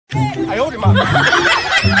哎呦我的妈！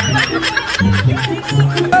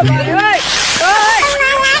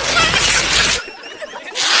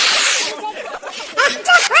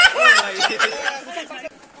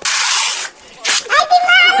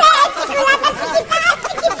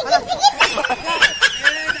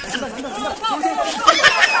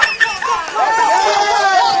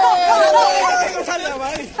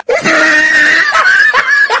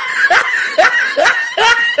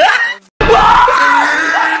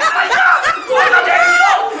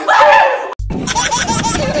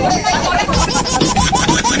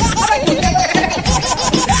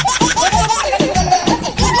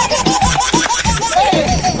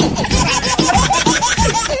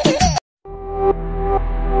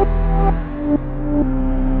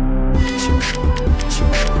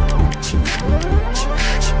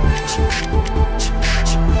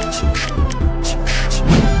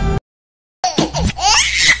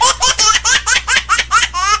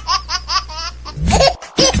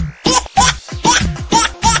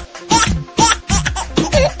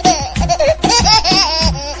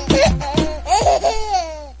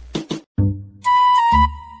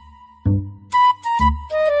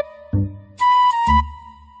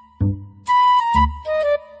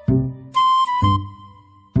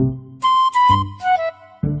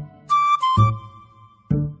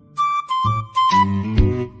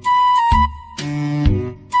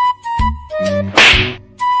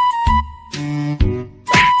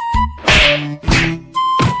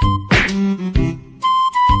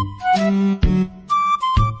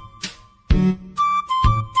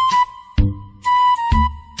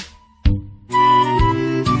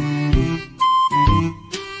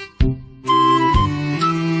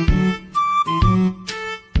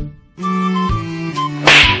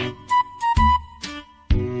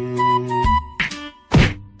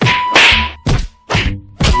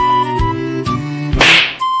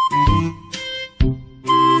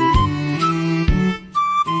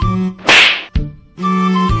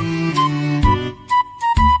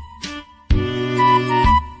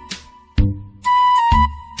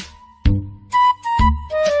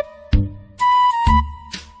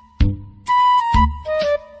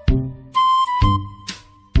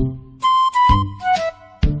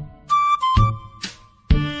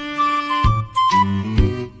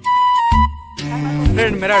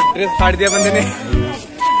 मेरा ड्रेस फाड़ दिया बंदे ने।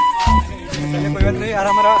 चलिए कोई बात नहीं यार,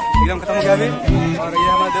 हमारा एग्जाम खत्म हो गया अभी और ये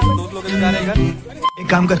हमारे दोस्त लोग जा रहे हैं घर। एक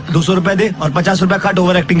काम कर, 200 रुपए दे और 50 रुपए काट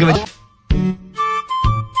ओवर एक्टिंग के वजह।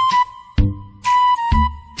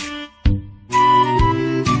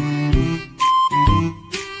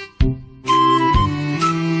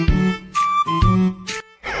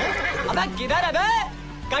 अबे किधर है बे?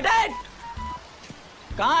 कटेट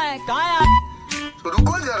कहाँ है? कहाँ है?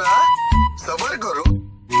 रुको जरा, सबर करो।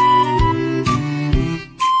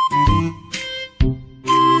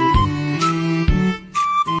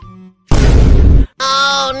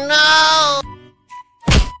 Oh no!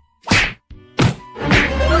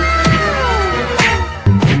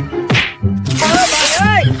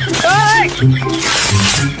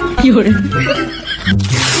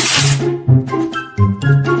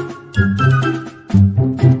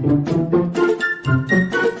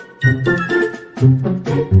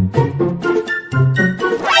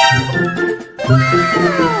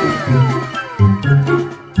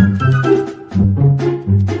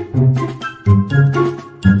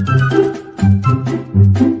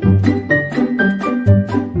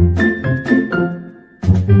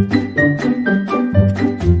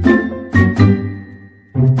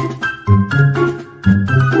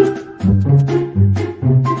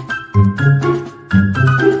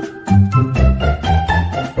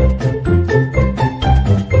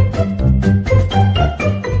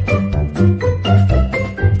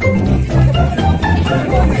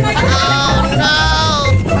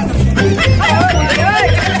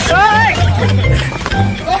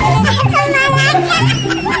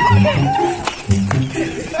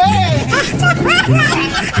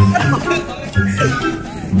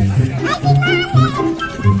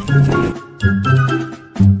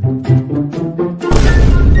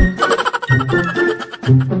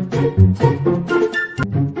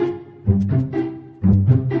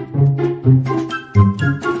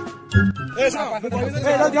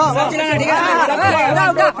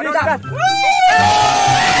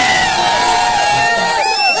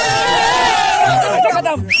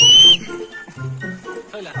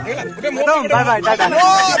 Bye bye Tata.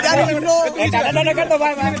 Tata कर दो,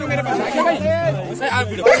 बाय बाय। भाई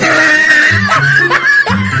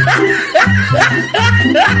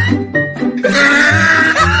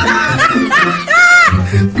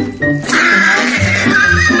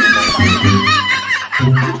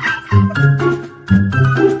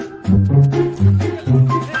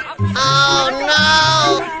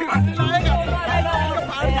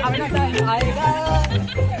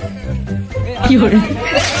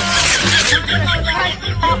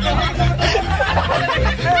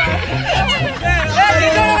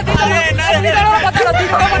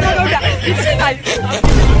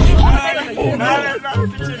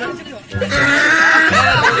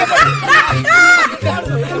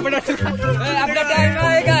अपना टाइम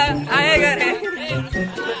आएगा आएगा रे।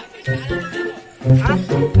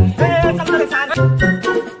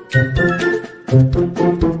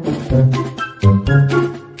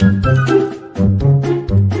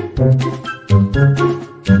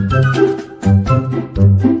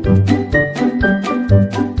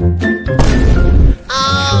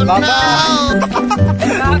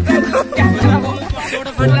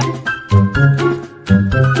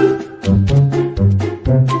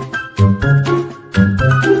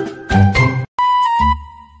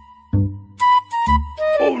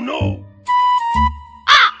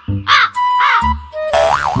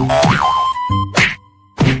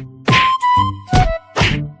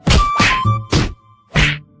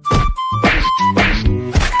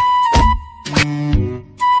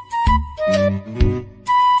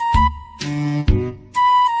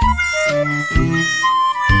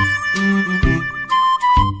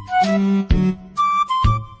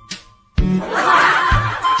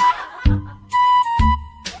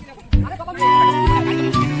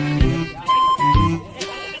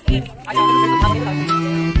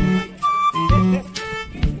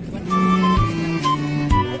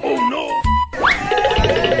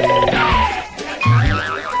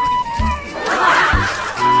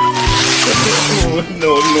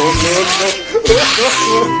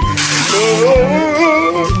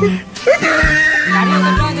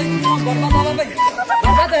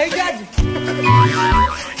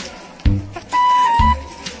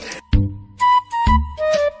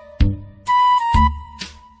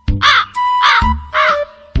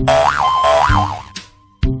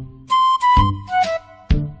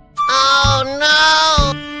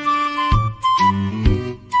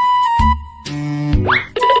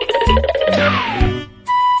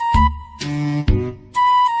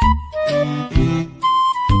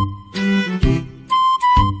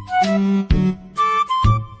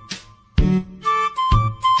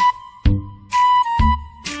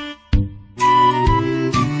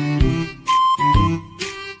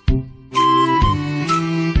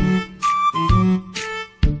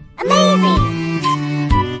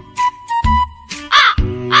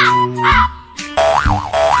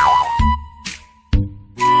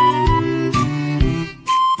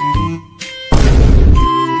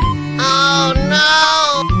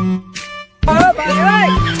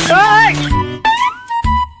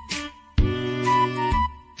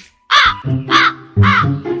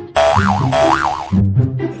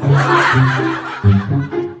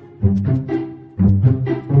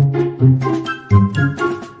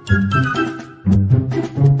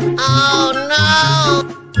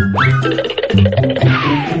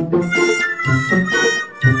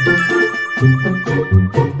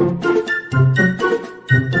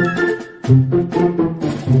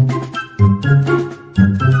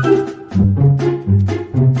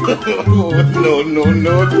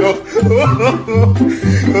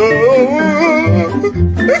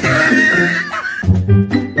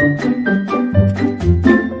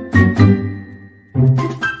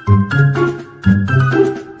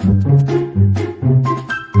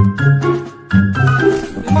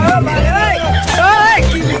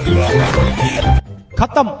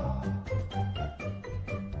 खत्म।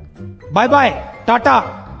 Bye bye, Tata,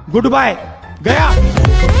 good bye, गया।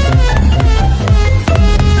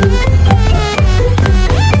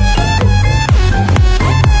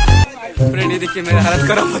 फ्रेंड ये देखिए मेरा हालत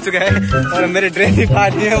खराब हो चुका है और मेरे ड्रेस भी फाड़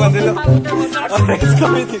दिए हैं बंदे लोग और इसको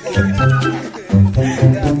भी देखिए।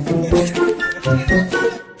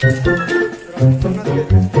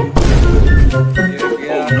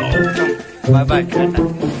 Bye bye, Tata.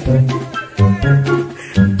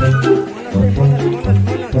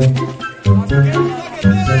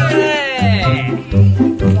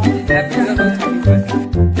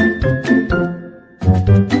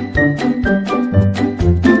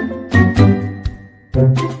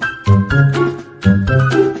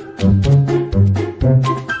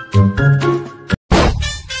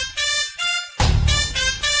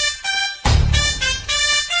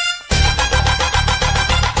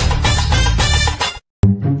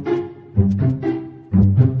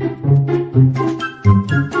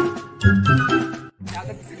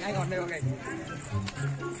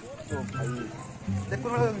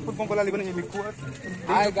 देखो ना ये बिक्कू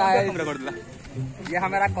हाय गाइस, रिकॉर्ड दिला ये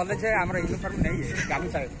हमारा कॉलेज है, हमारा यूनिफॉर्म नहीं है गामी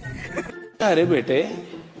साहब। अरे बेटे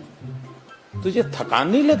तुझे थकान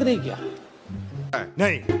नहीं लग रही क्या?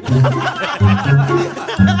 नहीं।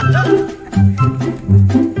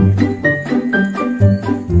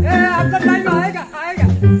 आपका टाइम आएगा आएगा।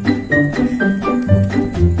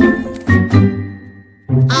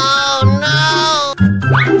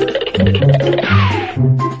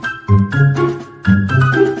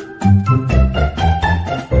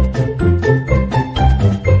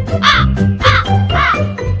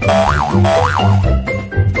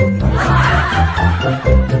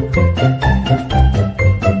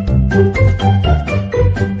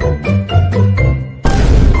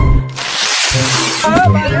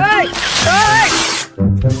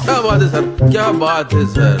 क्या बात है सर, क्या बात है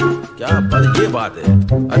सर, क्या बात, ये बात है।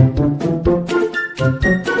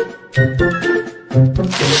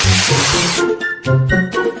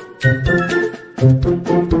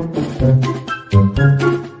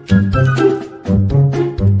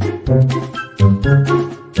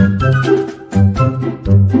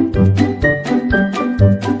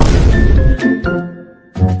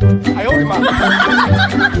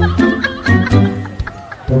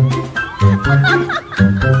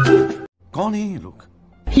 कौन है ये लोग?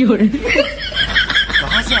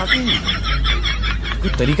 कहाँ से आते हैं? कोई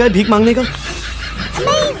तरीका है भीख मांगने का?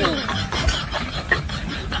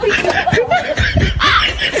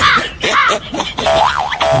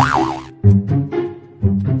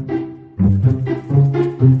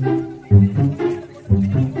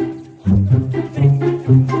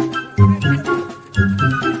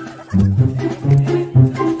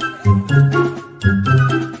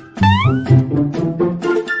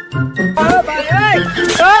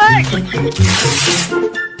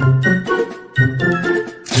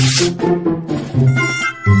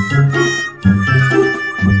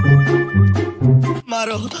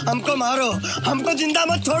 मारो हमको, मारो हमको, जिंदा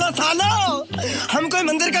मत छोड़ो सालो। हम कोई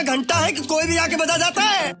मंदिर का घंटा है कि कोई भी आके बजा जाता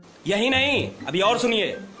है? यही नहीं, अभी और सुनिए।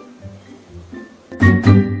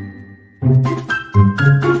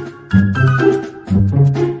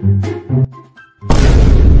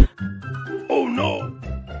 Oh no.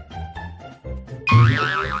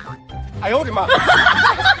 आयो रे माँ।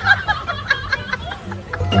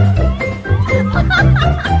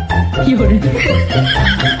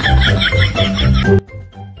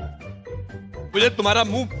 मुझे तुम्हारा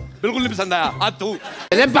मुंह बिल्कुल नहीं पसंद आया। आज तू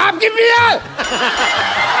अरे बाप की पिया,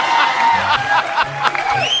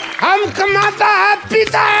 हम कमाता है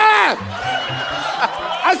पीता है,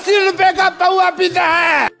 80 रुपए का पौआ पीता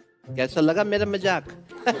है। कैसा लगा मेरा मजाक?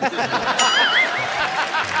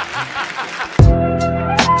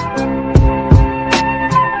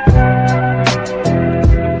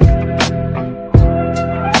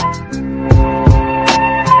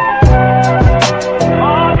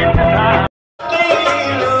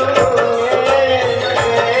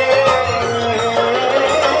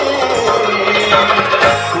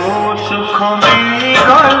 सुख